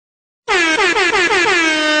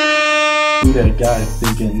Who that guy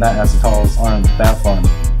thinking that acetals aren't that fun?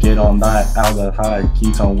 Get on that aldehyde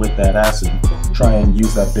ketone with that acid. Try and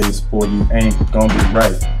use that base, boy, you ain't gonna be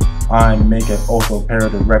right. I'm making ortho pair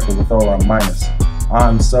directly with all our minus.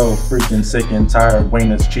 I'm so freaking sick and tired of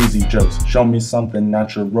Waynants cheesy jokes. Show me something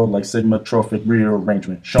natural like sigmatrophic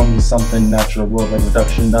rearrangement. Show me something natural like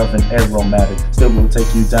reduction of an aromatic. Still will take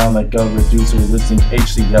you down like a reducer with Zinc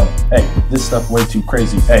HCl. Hey, this stuff way too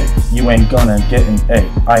crazy. Hey, you ain't gonna get an A.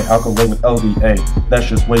 I alkylate with LDA. That's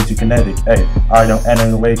just way too kinetic. Hey, I don't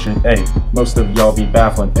NaOH it. Hey, most of y'all be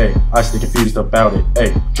baffling. Hey, I stay confused about it.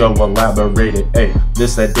 Hey, Joe elaborated. Hey,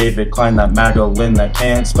 this that David Klein, that Magolan that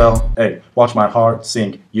can't spell. Hey, watch my heart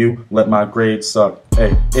sink, you let my grades suck.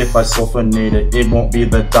 Hey, if I sulfonate it, it won't be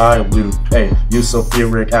the dilute. Hey, use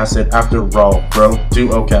sulfuric acid after all, bro. Do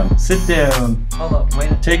H.U.M.B.L.E. Sit down. Hold up,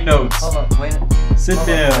 wait it. Take notes. Hold up, wait it. Sit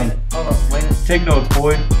down. Hold up, wait it. Take notes,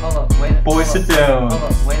 boy. Hold up, wait it. Boy, sit down. Hold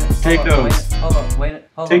up, wait it. Take notes. Hold up, wait it.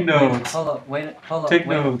 Take notes. Hold up, wait it. Hold up, Take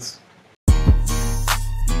wait it. notes.